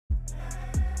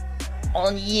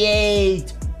on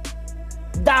e8.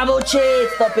 Double cheat.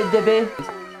 Stop it, baby.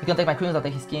 You can take my queen, I'll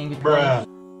take his king with queen.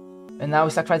 And now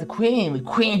we sacrifice the queen with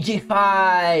queen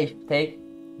g5. Take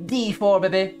d4,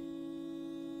 baby.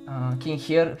 King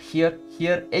here, here,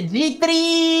 here, and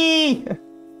g3.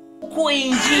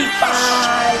 Queen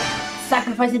g5.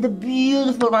 Sacrificing the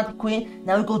beautiful romantic queen.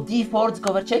 Now we go d4, let's go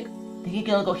over check. The king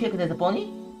cannot go here because there's a pony.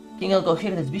 King cannot go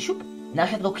here, there's bishop. Now you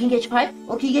have to go king h5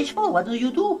 or king h4. What do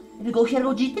you do? If you go here,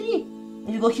 go g3.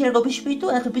 If you go here, go bishop e2.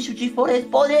 And after bishop g4, there's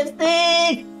pony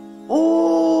f6.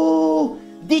 Ooh!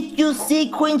 Did you see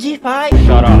queen g5?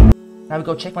 Shut up. Now we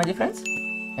go check, my dear friends.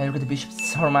 And look at the bishop,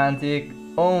 so romantic.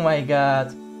 Oh my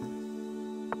god.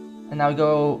 And now we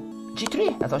go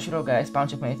g3. That's all she wrote, guys. Pawn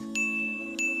checkmate.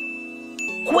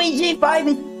 Queen g5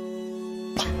 is...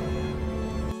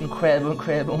 Incredible,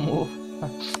 incredible move.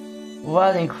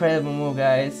 What an incredible move,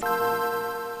 guys.